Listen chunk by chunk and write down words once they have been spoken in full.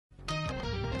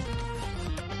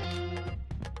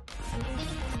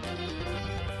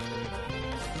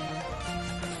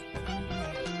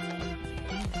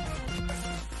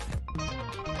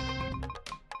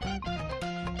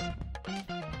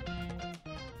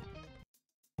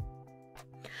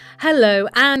Hello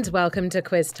and welcome to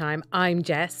Quiz Time. I'm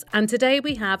Jess and today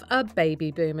we have a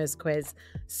baby boomers quiz.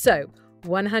 So,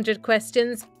 100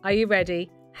 questions. Are you ready?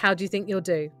 How do you think you'll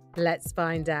do? Let's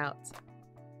find out.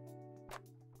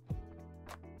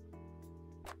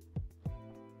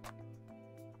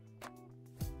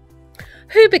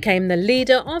 Who became the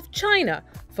leader of China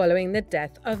following the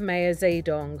death of Mao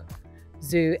Zedong?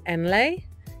 Zhu Enlai,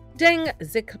 Deng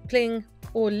Xiaoping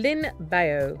or Lin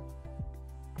Biao?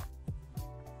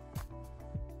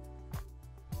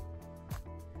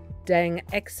 Deng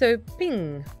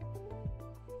Xiaoping.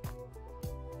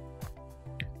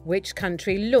 Which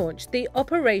country launched the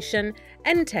Operation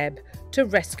Entebbe to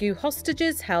rescue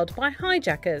hostages held by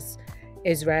hijackers?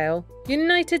 Israel,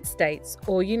 United States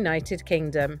or United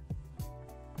Kingdom?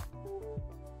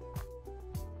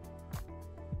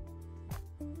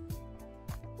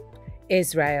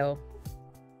 Israel.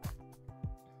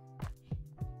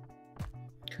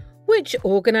 Which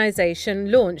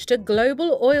organisation launched a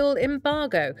global oil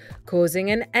embargo,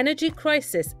 causing an energy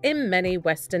crisis in many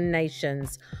Western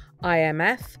nations?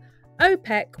 IMF,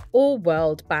 OPEC or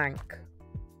World Bank?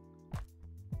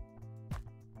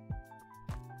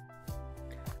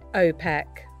 OPEC.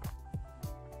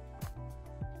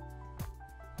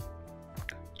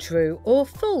 True or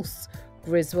false?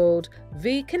 Griswold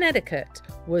v. Connecticut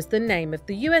was the name of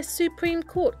the US Supreme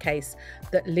Court case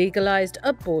that legalized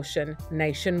abortion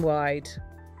nationwide.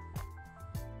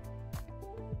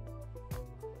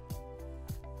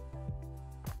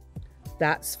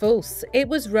 That's false. It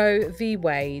was Roe v.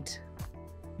 Wade.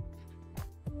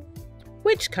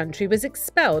 Which country was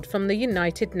expelled from the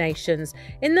United Nations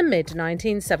in the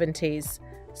mid-1970s?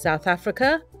 South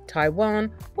Africa,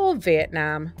 Taiwan or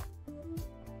Vietnam?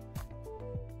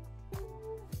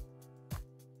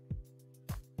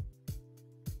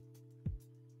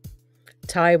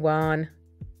 Taiwan.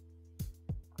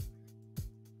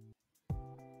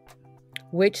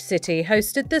 Which city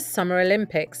hosted the Summer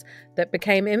Olympics that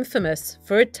became infamous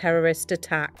for a terrorist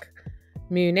attack?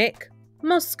 Munich,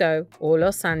 Moscow or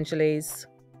Los Angeles?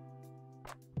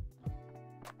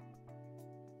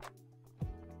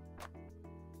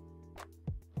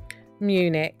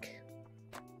 Munich.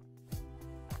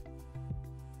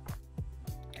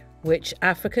 Which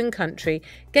African country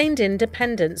gained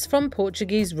independence from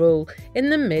Portuguese rule in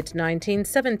the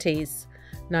mid-1970s?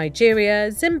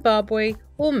 Nigeria, Zimbabwe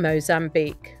or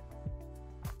Mozambique?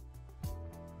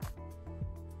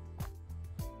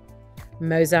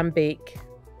 Mozambique.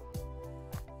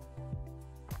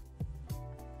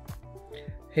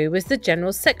 Who was the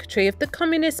General Secretary of the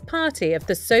Communist Party of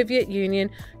the Soviet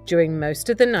Union during most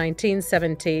of the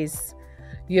 1970s?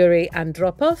 Yuri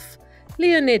Andropov,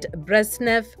 Leonid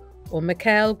Brezhnev or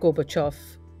Mikhail Gorbachev?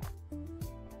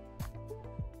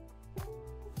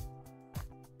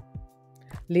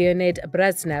 Leonid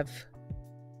Brezhnev.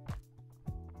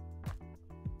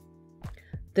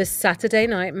 The Saturday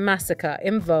Night Massacre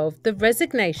involved the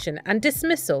resignation and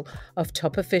dismissal of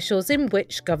top officials in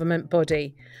which government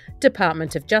body?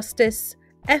 Department of Justice,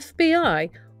 FBI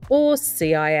or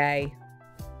CIA?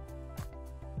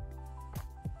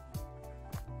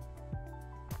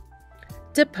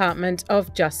 Department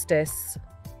of Justice.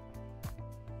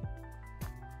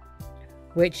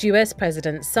 Which US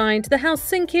president signed the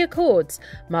Helsinki Accords,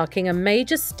 marking a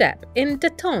major step in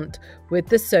détente with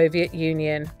the Soviet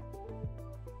Union?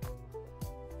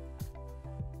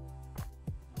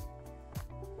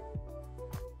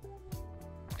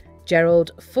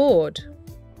 Gerald Ford.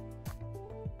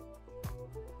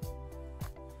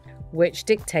 Which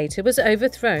dictator was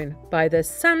overthrown by the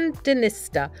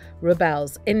Sandinista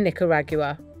rebels in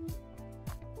Nicaragua?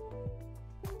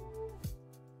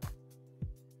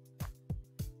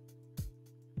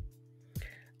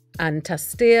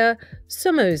 Anastasio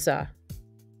Somoza.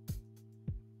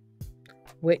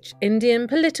 Which Indian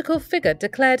political figure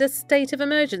declared a state of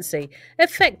emergency,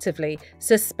 effectively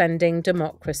suspending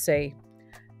democracy?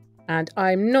 And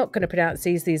I'm not going to pronounce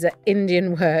these are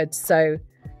Indian words, so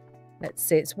let's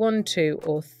see, it's 1, 2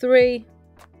 or 3,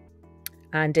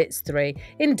 and it's 3.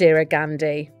 Indira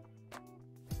Gandhi.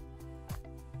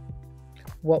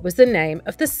 What was the name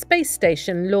of the space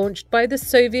station launched by the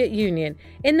Soviet Union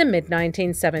in the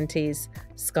mid-1970s?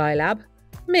 Skylab,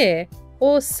 Mir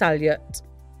or Salyut?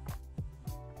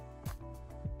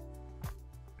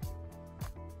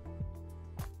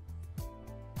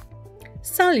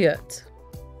 Salyut.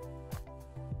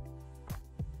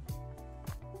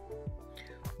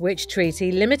 Which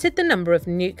treaty limited the number of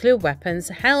nuclear weapons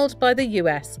held by the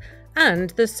US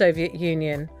and the Soviet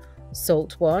Union?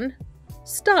 SALT I,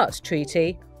 START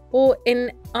Treaty or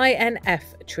INF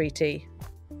Treaty?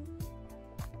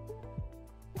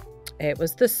 It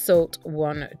was the SALT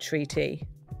I Treaty.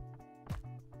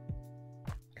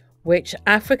 Which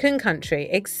African country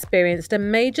experienced a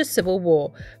major civil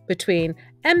war between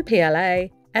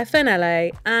MPLA,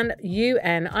 FNLA and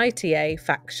UNITA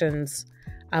factions?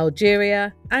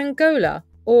 Algeria, Angola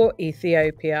or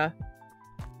Ethiopia?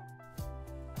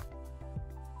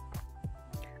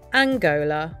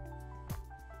 Angola.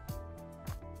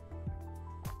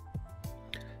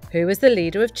 Who was the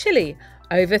leader of Chile,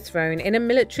 overthrown in a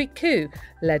military coup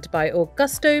led by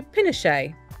Augusto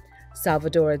Pinochet?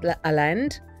 Salvador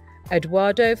Allende,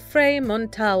 Eduardo Frei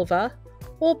Montalva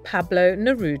or Pablo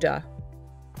Neruda?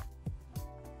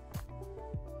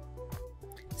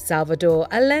 Salvador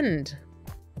Allende.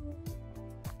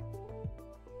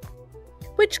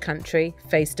 Which country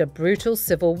faced a brutal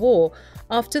civil war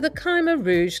after the Khmer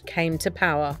Rouge came to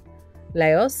power?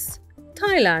 Laos,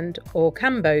 Thailand or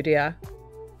Cambodia?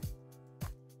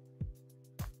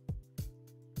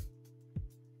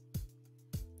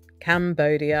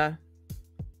 Cambodia.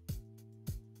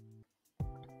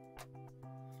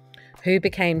 Who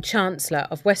became Chancellor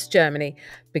of West Germany,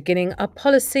 beginning a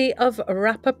policy of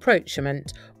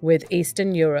rapprochement with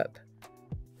Eastern Europe?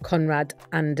 Konrad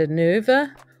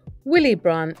Adenauer, Willy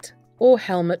Brandt or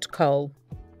Helmut Kohl?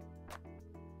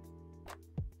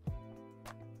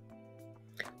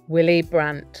 Willy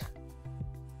Brandt.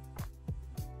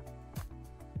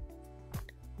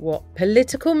 What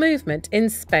political movement in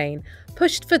Spain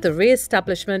pushed for the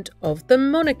re-establishment of the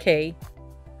monarchy?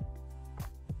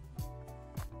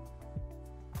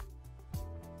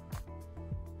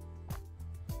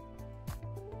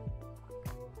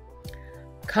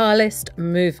 Carlist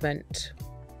movement.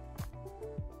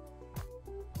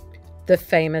 The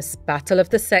famous Battle of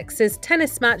the Sexes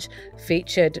tennis match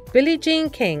featured Billie Jean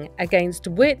King against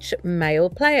which male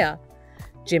player?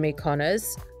 Jimmy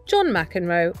Connors, John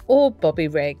McEnroe or Bobby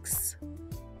Riggs?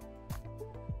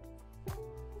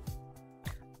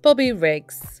 Bobby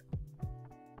Riggs.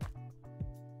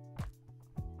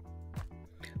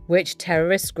 Which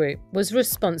terrorist group was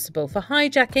responsible for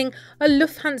hijacking a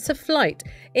Lufthansa flight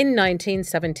in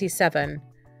 1977?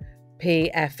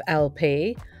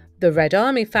 PFLP, the Red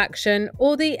Army faction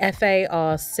or the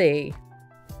FARC?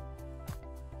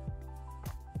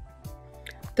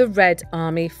 The Red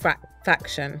Army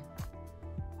faction.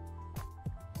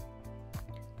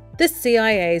 The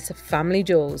CIA's Family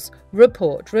Jewels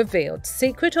report revealed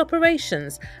secret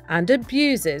operations and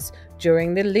abuses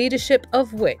during the leadership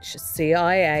of which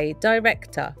CIA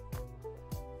director?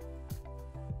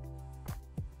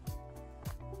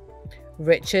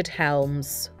 Richard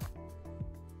Helms.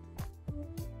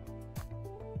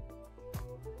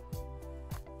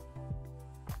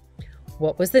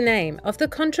 What was the name of the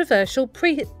controversial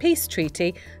peace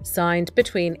treaty signed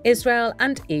between Israel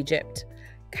and Egypt?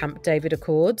 Camp David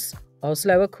Accords,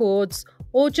 Oslo Accords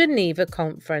or Geneva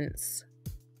Conference?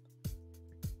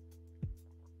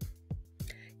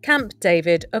 Camp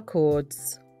David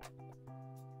Accords.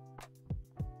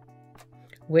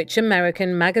 Which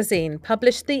American magazine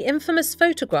published the infamous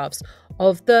photographs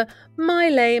of the My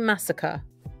Lai massacre?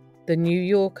 The New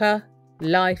Yorker,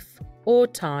 Life or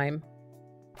Time?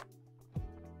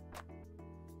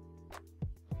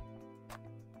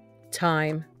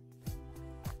 Time.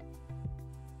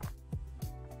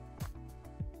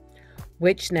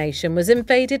 Which nation was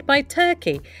invaded by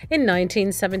Turkey in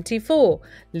 1974,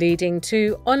 leading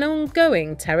to an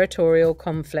ongoing territorial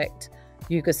conflict?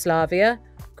 Yugoslavia,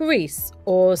 Greece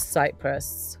or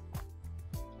Cyprus?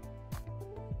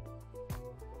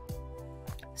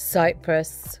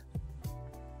 Cyprus.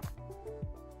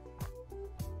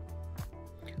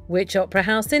 Which opera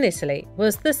house in Italy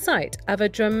was the site of a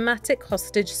dramatic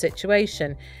hostage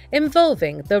situation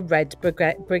involving the Red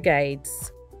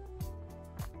Brigades?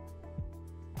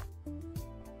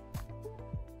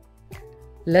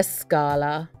 La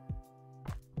Scala.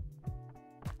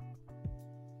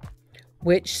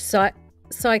 Which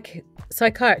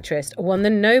psychiatrist won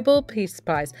the Nobel Peace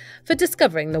Prize for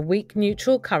discovering the weak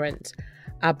neutral current?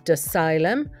 Abdus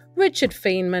Salam, Richard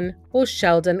Feynman or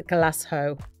Sheldon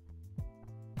Glashow?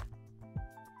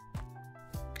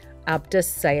 Abdus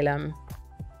Salam.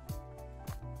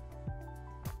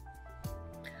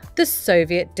 The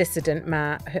Soviet dissident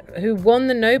who won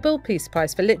the Nobel Peace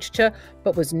Prize for Literature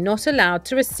but was not allowed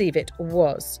to receive it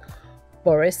was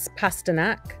Boris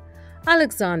Pasternak,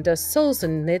 Alexander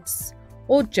Solzhenitsyn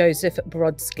or Joseph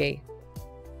Brodsky?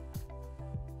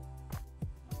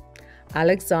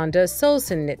 Alexander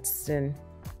Solzhenitsyn.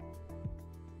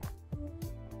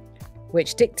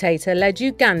 Which dictator led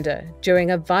Uganda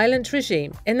during a violent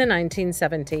regime in the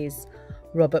 1970s?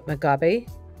 Robert Mugabe,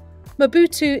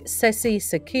 Mobutu Sese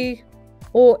Seko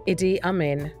or Idi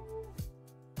Amin?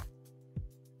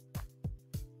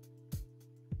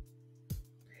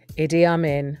 Idi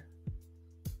Amin.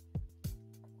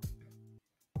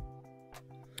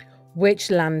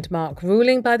 Which landmark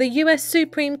ruling by the US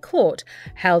Supreme Court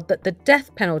held that the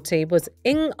death penalty was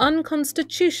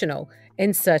unconstitutional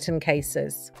in certain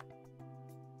cases?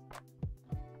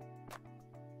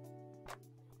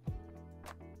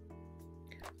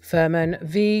 Furman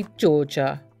v.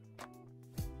 Georgia.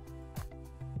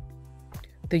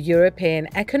 The European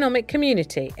Economic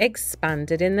Community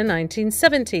expanded in the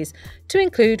 1970s to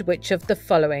include which of the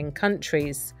following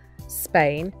countries?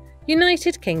 Spain,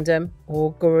 United Kingdom,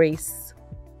 or Greece?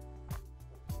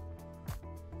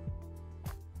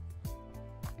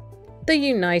 The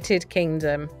United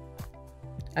Kingdom,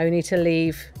 only to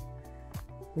leave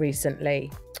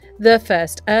recently. The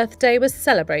first Earth Day was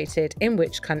celebrated in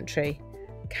which country?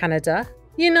 Canada,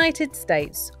 United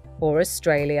States, or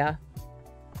Australia?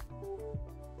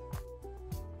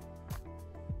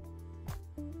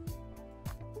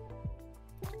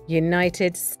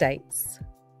 United States.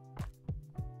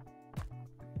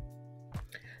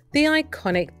 The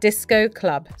iconic disco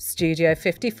club Studio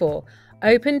 54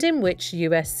 opened in which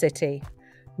US city?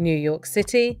 New York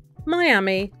City,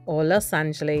 Miami, or Los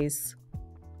Angeles?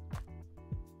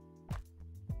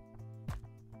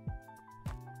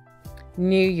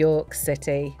 New York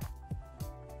City.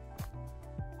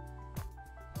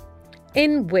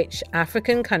 In which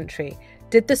African country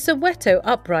did the Soweto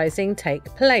uprising take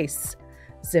place?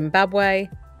 Zimbabwe,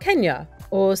 Kenya,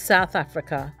 or South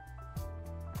Africa?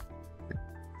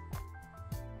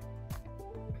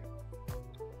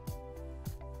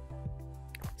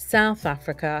 South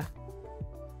Africa.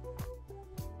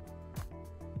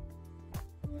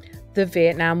 The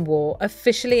Vietnam War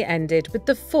officially ended with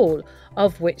the fall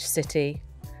of which city?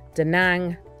 Da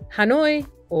Nang, Hanoi,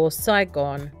 or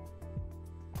Saigon?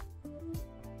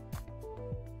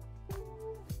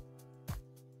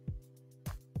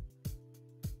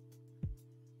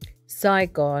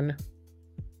 Saigon.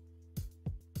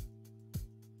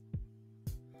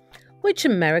 Which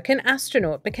American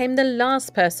astronaut became the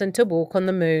last person to walk on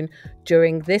the moon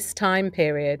during this time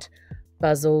period?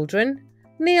 Buzz Aldrin,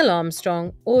 Neil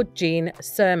Armstrong, or Gene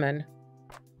Cernan?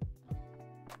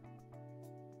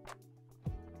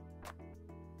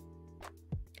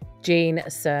 Gene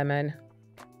Cernan.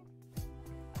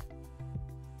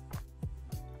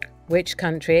 Which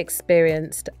country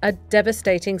experienced a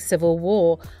devastating civil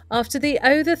war after the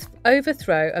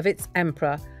overthrow of its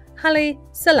emperor, Haile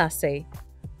Selassie?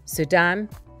 Sudan,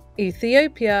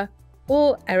 Ethiopia,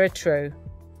 or Eritrea?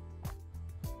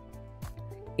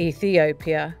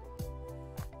 Ethiopia.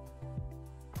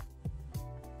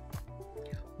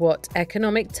 What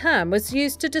economic term was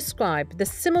used to describe the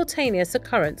simultaneous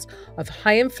occurrence of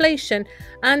high inflation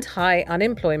and high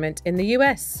unemployment in the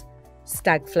US?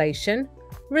 Stagflation,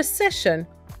 recession,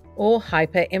 or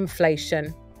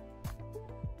hyperinflation?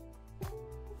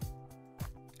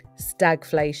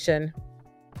 Stagflation.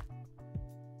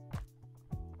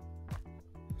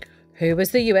 Who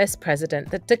was the US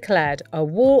president that declared a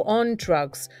war on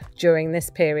drugs during this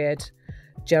period?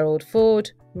 Gerald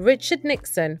Ford, Richard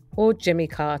Nixon, or Jimmy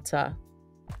Carter?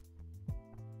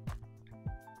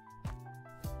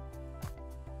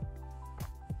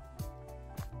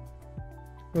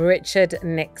 Richard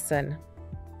Nixon.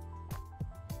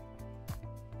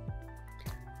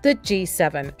 The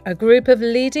G7, a group of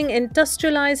leading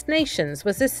industrialized nations,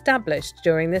 was established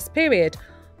during this period.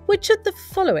 Which of the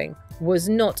following was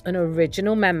not an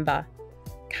original member?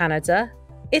 Canada,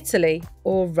 Italy,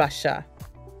 or Russia?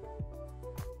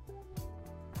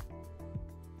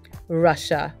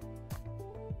 Russia.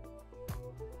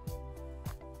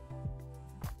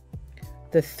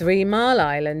 The 3 Mile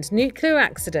Island nuclear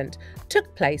accident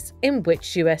took place in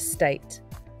which US state?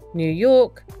 New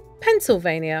York,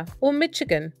 Pennsylvania, or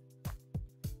Michigan?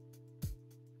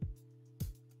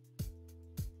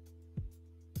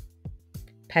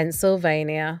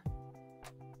 Pennsylvania.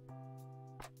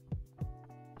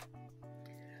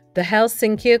 The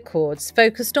Helsinki Accords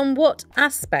focused on what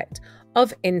aspect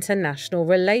of international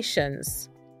relations?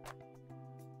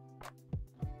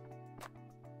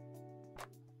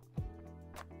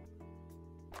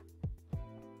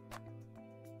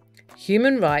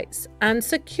 Human rights and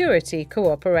security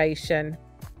cooperation.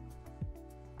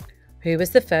 Who was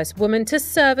the first woman to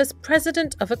serve as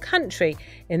president of a country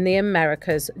in the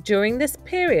Americas during this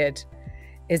period?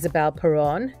 Isabel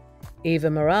Perón, Eva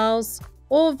Morales,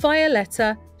 or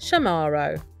Violeta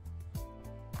Chamorro?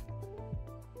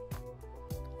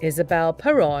 Isabel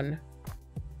Perón.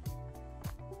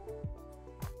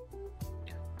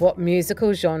 What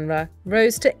musical genre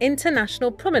rose to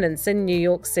international prominence in New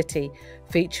York City,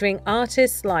 featuring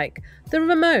artists like the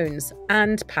Ramones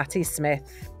and Patti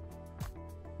Smith?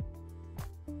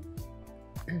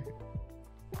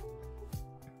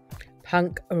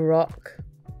 Punk rock.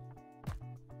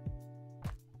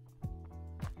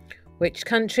 Which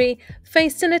country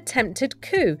faced an attempted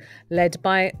coup led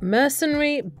by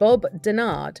mercenary Bob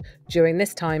Denard during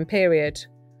this time period?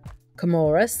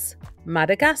 Comoros,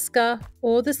 Madagascar,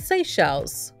 or the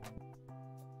Seychelles?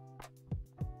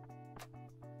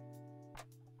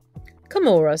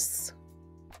 Comoros.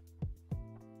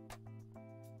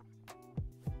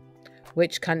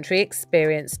 Which country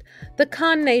experienced the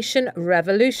Carnation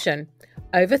Revolution,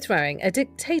 overthrowing a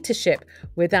dictatorship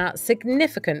without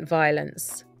significant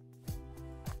violence?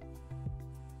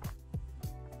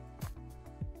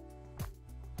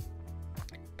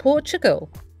 Portugal.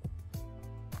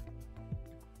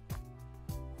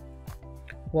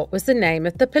 What was the name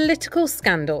of the political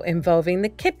scandal involving the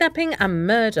kidnapping and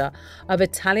murder of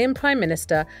Italian Prime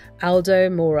Minister Aldo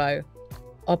Moro?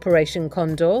 Operation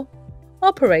Condor,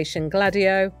 Operation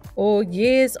Gladio, or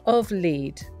Years of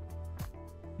Lead?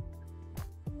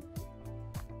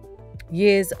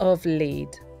 Years of Lead.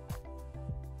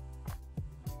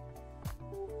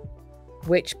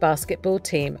 Which basketball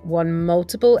team won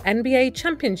multiple NBA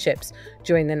championships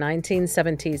during the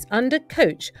 1970s under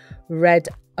coach Red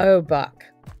Auerbach?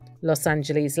 Los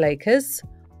Angeles Lakers,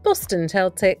 Boston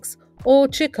Celtics,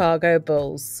 or Chicago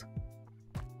Bulls?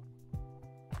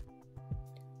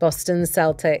 Boston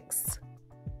Celtics.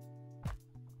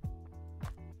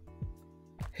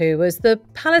 Who was the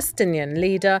Palestinian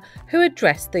leader who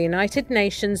addressed the United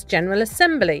Nations General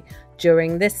Assembly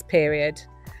during this period?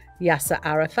 Yasser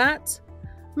Arafat,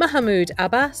 Mahmoud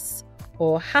Abbas,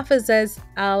 or Hafez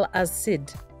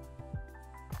al-Assad?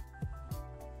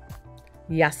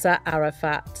 Yasser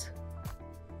Arafat.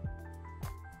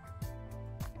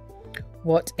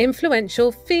 What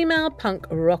influential female punk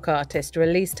rock artist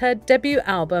released her debut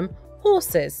album,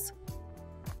 Horses?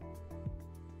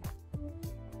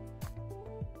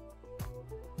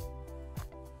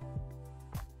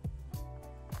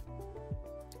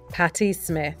 Patti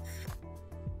Smith.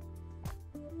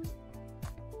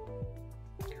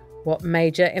 What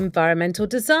major environmental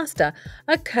disaster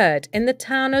occurred in the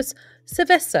town of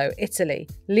Seveso, Italy,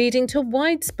 leading to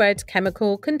widespread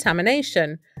chemical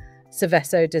contamination?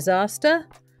 Seveso disaster,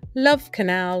 Love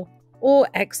Canal, or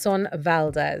Exxon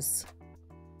Valdez?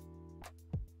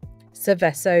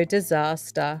 Seveso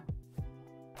disaster.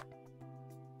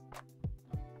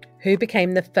 Who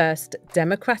became the first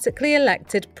democratically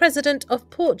elected president of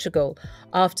Portugal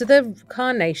after the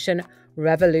Carnation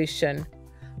Revolution?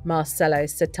 Marcelo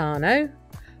Sertano,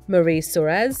 Marie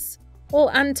Soares,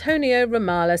 or Antonio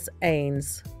Romales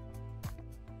Eanes?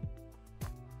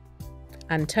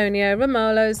 Antonio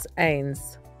Romales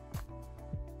Eanes.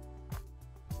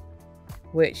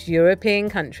 Which European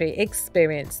country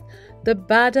experienced the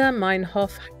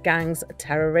Baader-Meinhof gang's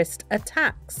terrorist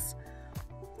attacks?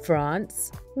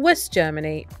 France, West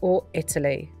Germany, or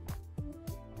Italy?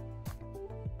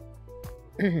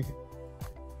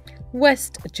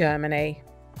 West Germany.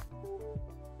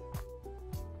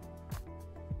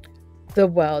 The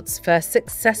world's first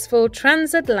successful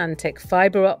transatlantic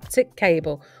fibre optic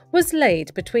cable was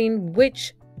laid between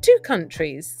which two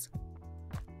countries?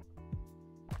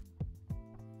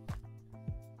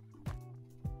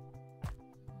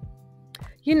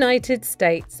 United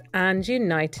States and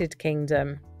United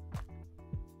Kingdom.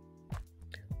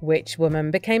 Which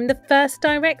woman became the first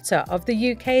director of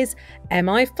the UK's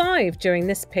MI5 during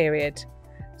this period?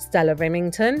 Stella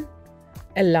Rimington,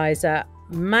 Eliza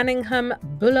Manningham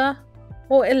Buller,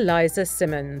 or Eliza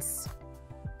Simmons?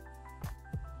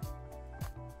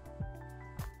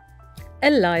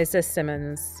 Eliza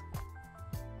Simmons.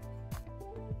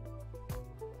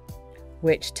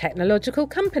 Which technological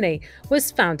company was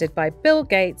founded by Bill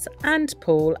Gates and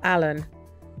Paul Allen?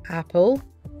 Apple,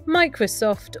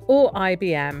 Microsoft, or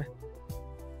IBM?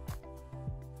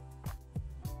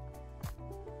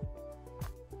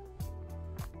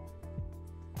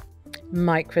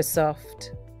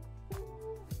 Microsoft.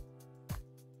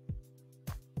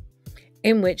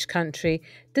 In which country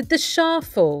did the Shah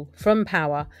fall from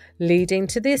power, leading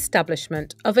to the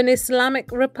establishment of an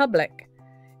Islamic Republic?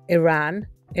 Iran,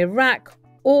 Iraq,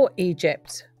 or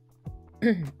Egypt?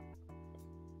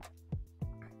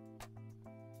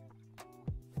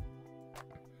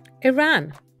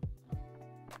 Iran.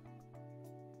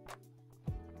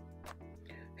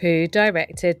 Who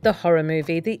directed the horror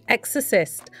movie The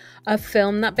Exorcist, a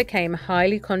film that became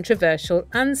highly controversial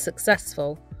and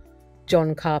successful?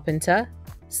 John Carpenter,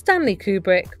 Stanley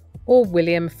Kubrick, or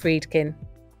William Friedkin?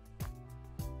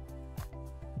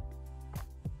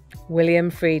 William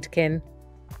Friedkin.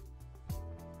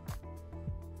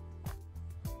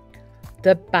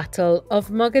 The Battle of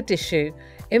Mogadishu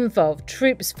involved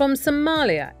troops from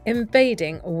Somalia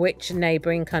invading which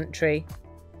neighbouring country?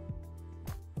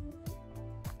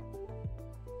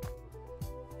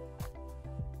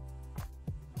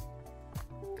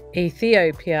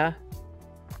 Ethiopia.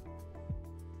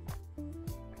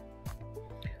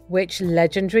 Which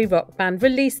legendary rock band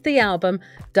released the album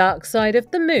Dark Side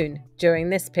of the Moon during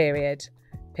this period?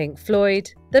 Pink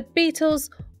Floyd, the Beatles,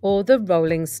 or the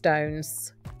Rolling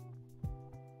Stones?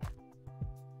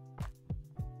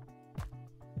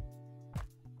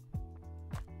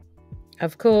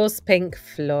 Of course, Pink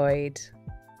Floyd.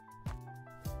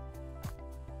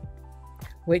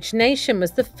 Which nation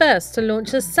was the first to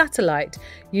launch a satellite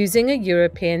using a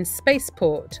European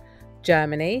spaceport?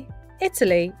 Germany,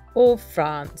 Italy, or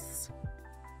France?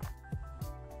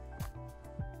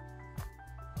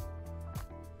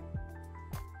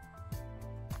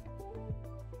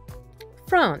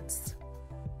 France.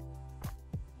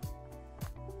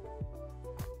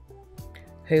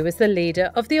 Who was the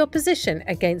leader of the opposition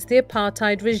against the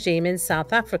apartheid regime in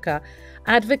South Africa,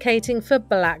 advocating for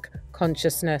black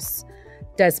consciousness?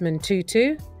 Desmond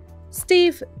Tutu,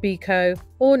 Steve Biko,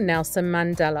 or Nelson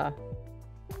Mandela?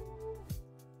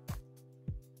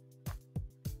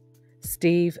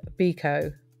 Steve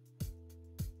Biko.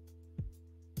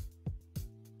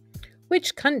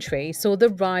 Which country saw the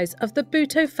rise of the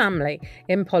Bhutto family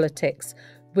in politics,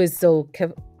 with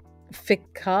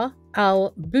Zulfikar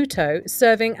al-Bhutto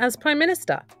serving as Prime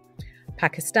Minister?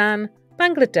 Pakistan,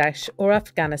 Bangladesh, or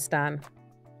Afghanistan?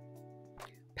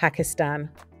 Pakistan.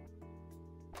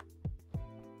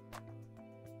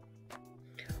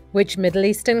 Which Middle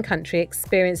Eastern country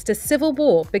experienced a civil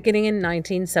war beginning in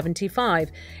 1975,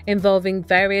 involving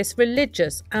various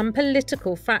religious and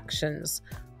political factions?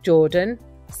 Jordan,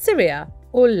 Syria,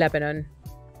 or Lebanon?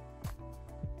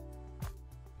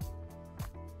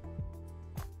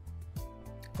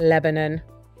 Lebanon.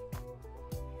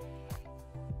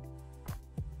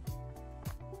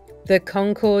 The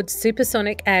Concorde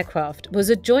supersonic aircraft was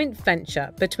a joint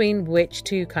venture between which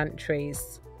two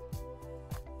countries?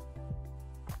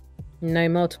 No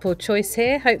multiple choice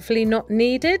here, hopefully not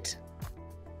needed.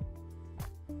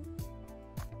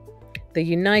 The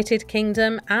United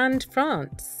Kingdom and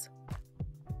France.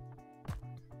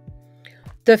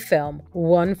 The film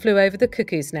One Flew Over the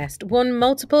Cuckoo's Nest won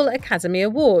multiple Academy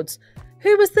Awards.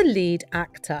 Who was the lead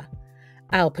actor?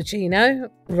 Al Pacino,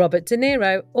 Robert De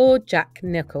Niro, or Jack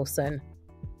Nicholson?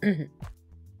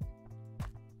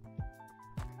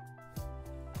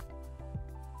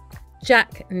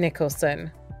 Jack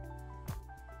Nicholson.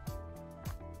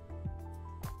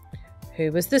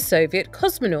 Who was the Soviet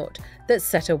cosmonaut that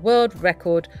set a world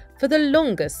record for the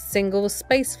longest single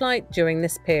spaceflight during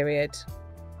this period?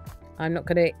 I'm not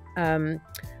going to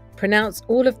pronounce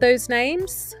all of those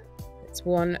names. It's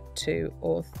 1, 2,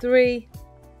 or 3.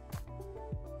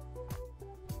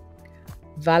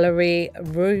 Valery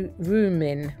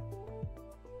Rumin.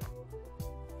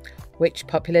 Which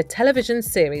popular television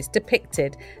series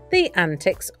depicted the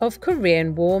antics of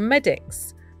Korean War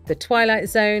medics? The Twilight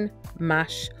Zone,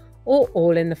 MASH, or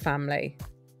All in the Family?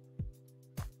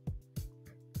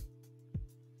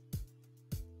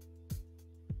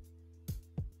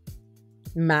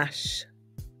 MASH.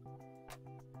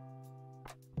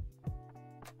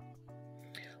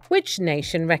 Which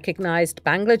nation recognised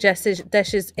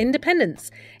Bangladesh's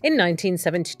independence in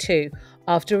 1972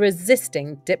 after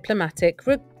resisting diplomatic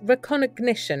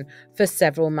recognition for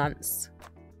several months?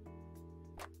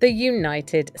 The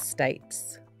United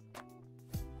States.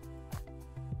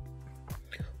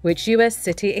 Which US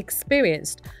city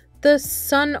experienced the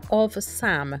Son of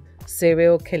Sam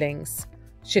serial killings?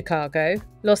 Chicago,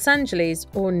 Los Angeles,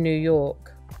 or New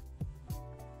York?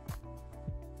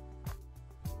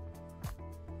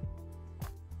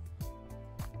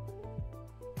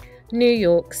 New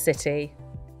York City.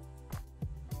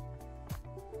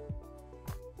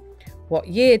 What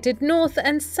year did North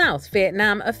and South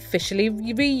Vietnam officially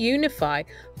reunify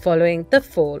following the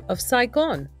fall of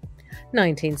Saigon?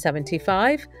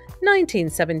 1975,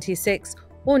 1976,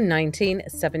 or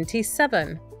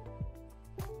 1977?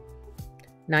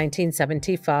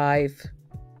 1975.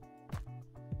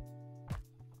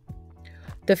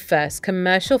 The first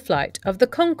commercial flight of the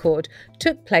Concorde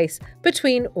took place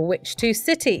between which two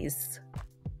cities?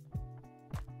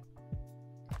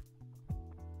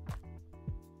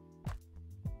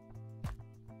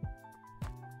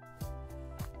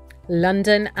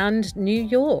 London and New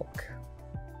York.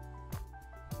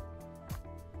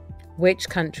 Which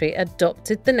country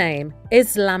adopted the name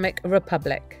Islamic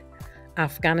Republic?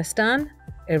 Afghanistan,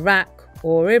 Iraq,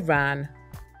 or Iran?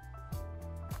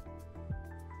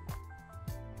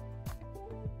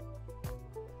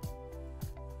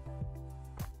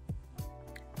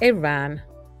 Iran.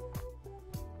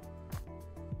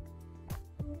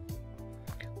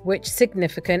 Which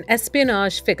significant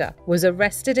espionage figure was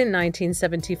arrested in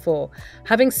 1974,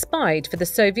 having spied for the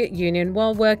Soviet Union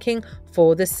while working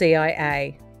for the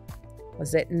CIA?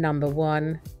 Was it number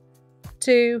 1,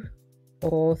 2,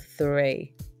 or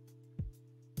 3?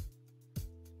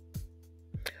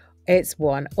 It's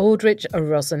 1, Aldrich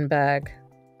Rosenberg.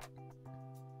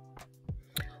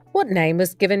 What name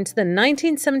was given to the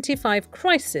 1975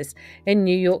 crisis in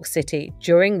New York City,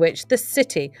 during which the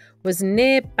city was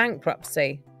near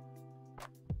bankruptcy?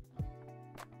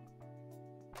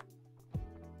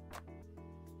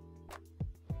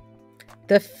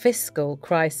 The fiscal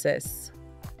crisis.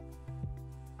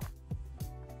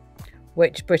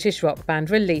 Which British rock band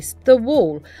released The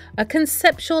Wall, a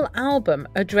conceptual album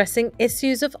addressing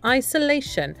issues of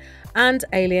isolation and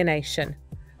alienation?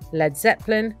 Led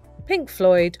Zeppelin, Pink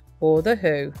Floyd, or The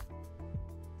Who?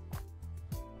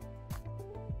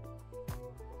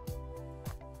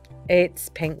 It's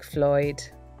Pink Floyd.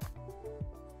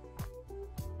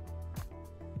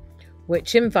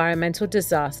 Which environmental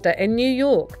disaster in New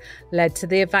York led to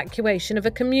the evacuation of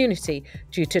a community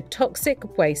due to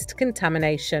toxic waste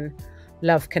contamination?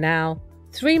 Love Canal,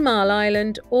 3 Mile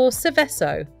Island, or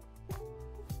Seveso?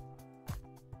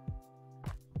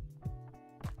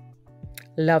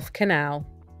 Love Canal.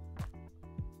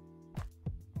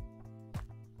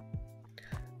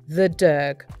 The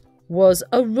Derg was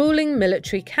a ruling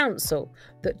military council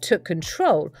that took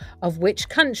control of which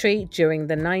country during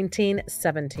the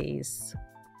 1970s?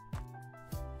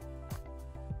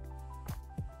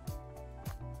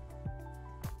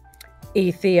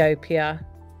 Ethiopia.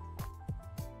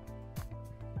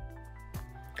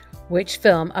 Which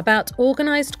film about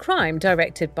organised crime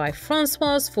directed by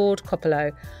Francois Ford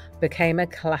Coppola became a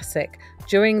classic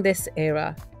during this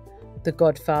era? The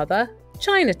Godfather,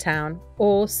 Chinatown,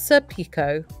 or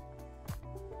Serpico?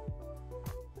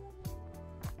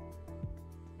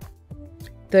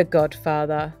 The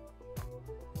Godfather.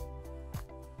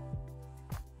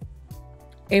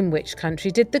 In which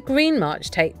country did the Green March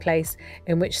take place,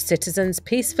 in which citizens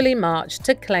peacefully marched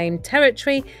to claim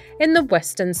territory in the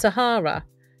Western Sahara?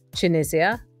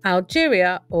 Tunisia,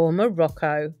 Algeria, or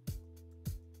Morocco?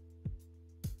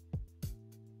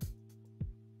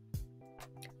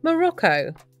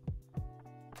 Morocco.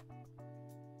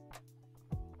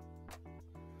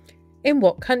 In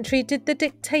what country did the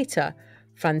dictator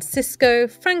Francisco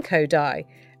Franco die,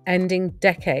 ending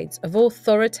decades of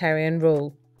authoritarian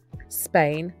rule?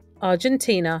 Spain,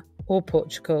 Argentina, or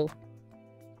Portugal?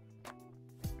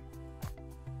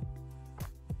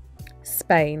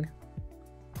 Spain.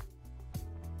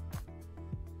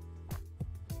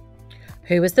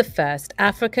 Who was the first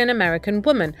African-American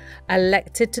woman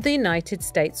elected to the United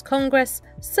States Congress,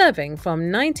 serving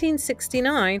from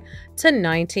 1969 to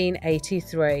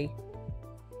 1983?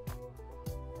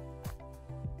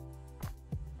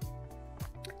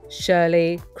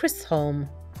 Shirley Chisholm.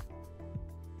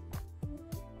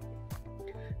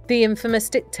 The infamous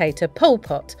dictator Pol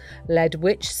Pot led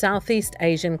which Southeast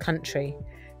Asian country?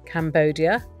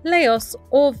 Cambodia, Laos,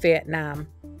 or Vietnam?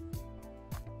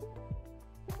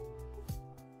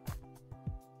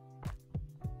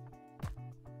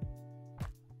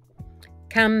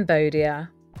 Cambodia.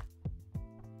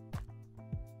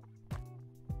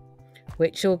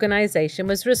 Which organisation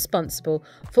was responsible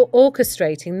for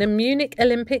orchestrating the Munich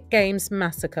Olympic Games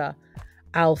massacre?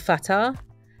 Al-Fatah,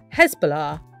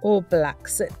 Hezbollah, or Black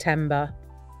September?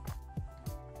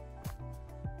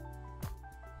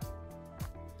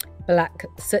 Black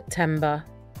September.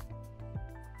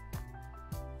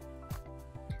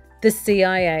 The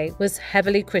CIA was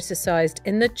heavily criticised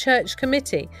in the Church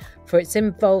Committee for its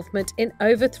involvement in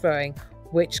overthrowing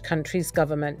which country's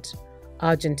government?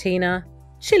 Argentina,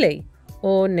 Chile,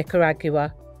 or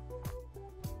Nicaragua?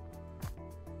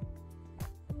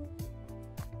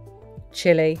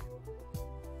 Chile.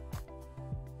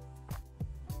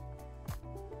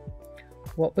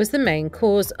 What was the main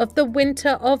cause of the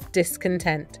Winter of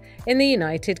Discontent in the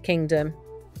United Kingdom?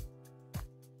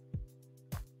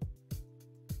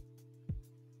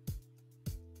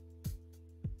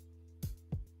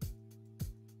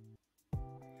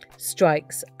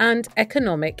 Strikes and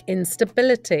economic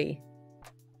instability.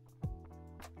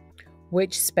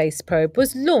 Which space probe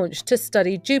was launched to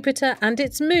study Jupiter and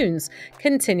its moons,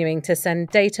 continuing to send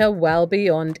data well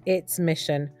beyond its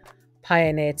mission?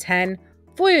 Pioneer 10,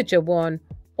 Voyager 1,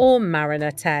 or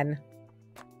Mariner 10?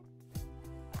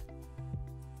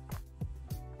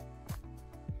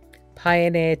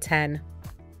 Pioneer 10.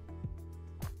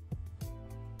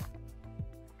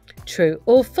 True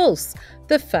or false?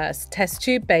 The first test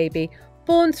tube baby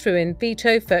born through in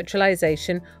vitro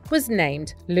fertilization, was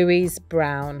named Louise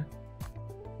Brown.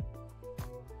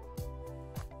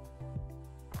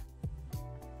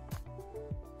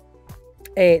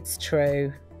 It's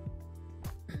true.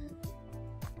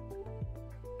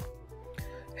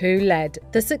 Who led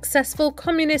the successful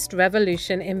communist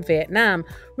revolution in Vietnam,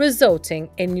 resulting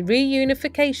in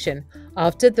reunification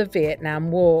after the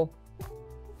Vietnam War?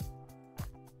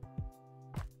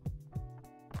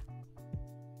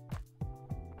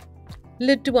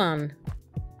 Le Duan.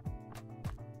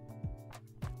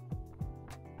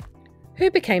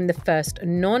 Who became the first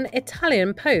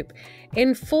non-Italian pope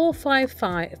in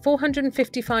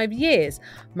 455 years,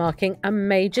 marking a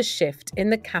major shift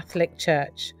in the Catholic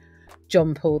Church?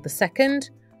 John Paul II,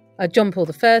 John Paul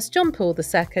I, John Paul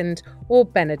II, or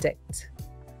Benedict?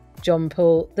 John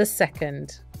Paul II.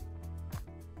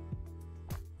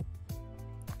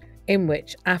 In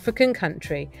which African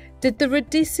country did the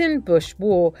Rhodesian-Bush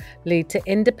War lead to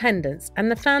independence and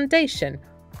the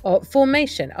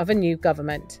formation of a new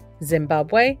government?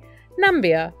 Zimbabwe,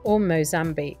 Namibia, or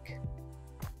Mozambique?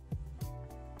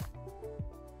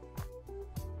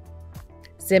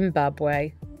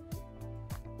 Zimbabwe.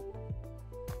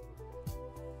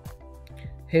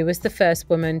 Who was the first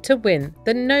woman to win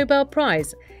the Nobel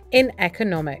Prize in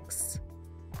Economics?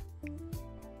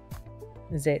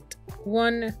 Is it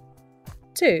 1,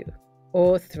 2,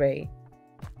 or 3?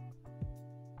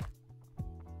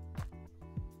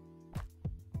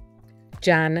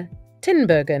 Jan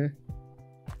Tinbergen.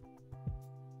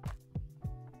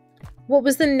 What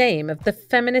was the name of the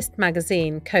feminist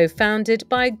magazine co-founded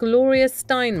by Gloria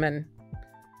Steinem?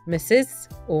 Ms.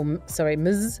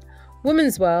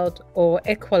 Woman's World, or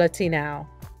Equality Now?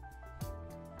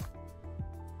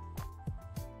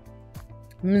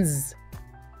 Ms.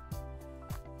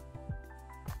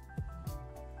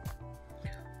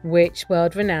 Which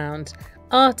world-renowned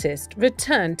artist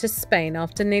returned to Spain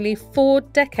after nearly 4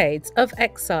 decades of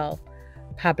exile?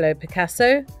 Pablo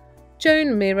Picasso,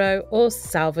 Joan Miro, or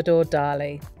Salvador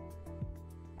Dali?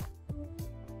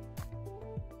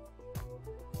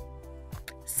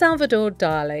 Salvador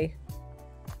Dali.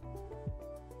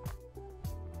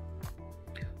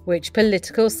 Which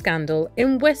political scandal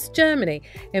in West Germany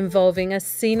involving a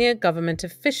senior government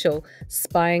official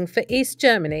spying for East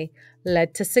Germany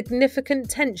led to significant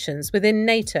tensions within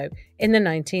NATO in the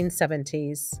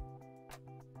 1970s?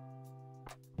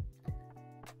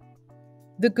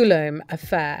 The Guillaume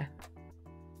Affair.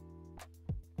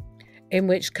 In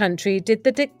which country did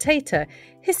the dictator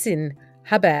Hissène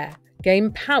Habré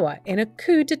gain power in a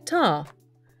coup d'etat?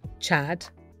 Chad,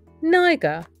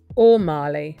 Niger, or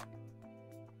Mali?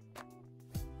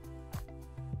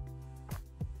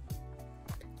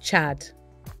 Chad.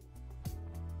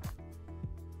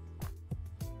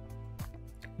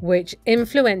 Which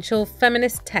influential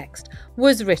feminist text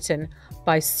was written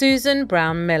by Susan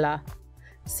Brown Miller?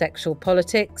 Sexual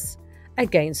Politics,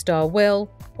 Against Our Will,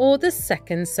 or The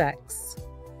Second Sex?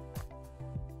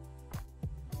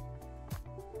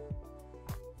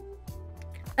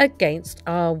 Against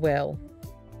Our Will.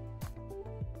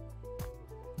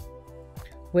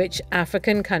 Which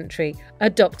African country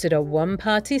adopted a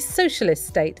one-party socialist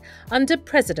state under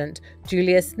President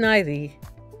Julius Nyerere?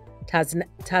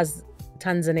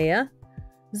 Tanzania,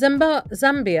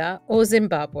 Zambia, or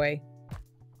Zimbabwe?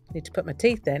 Need to put my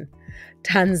teeth in.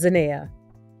 Tanzania.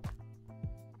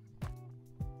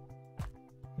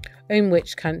 In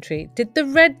which country did the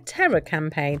Red Terror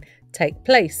campaign take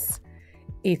place?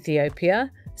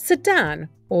 Ethiopia, Sudan,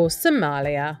 or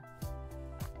Somalia?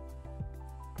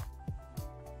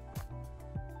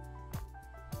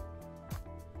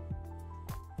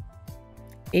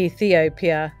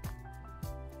 Ethiopia.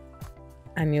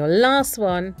 And your last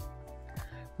one.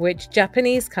 Which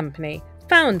Japanese company,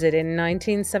 founded in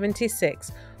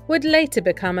 1976, would later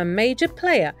become a major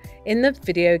player in the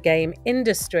video game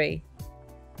industry?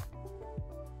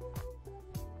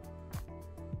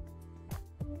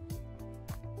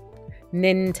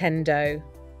 Nintendo.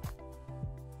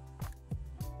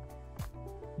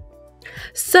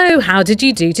 So, how did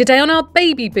you do today on our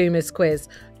Baby Boomers quiz?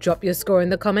 Drop your score in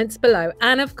the comments below,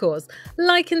 and of course,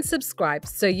 like and subscribe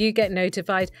so you get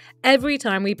notified every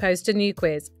time we post a new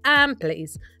quiz. And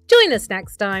please, join us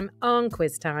next time on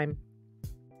Quiz Time.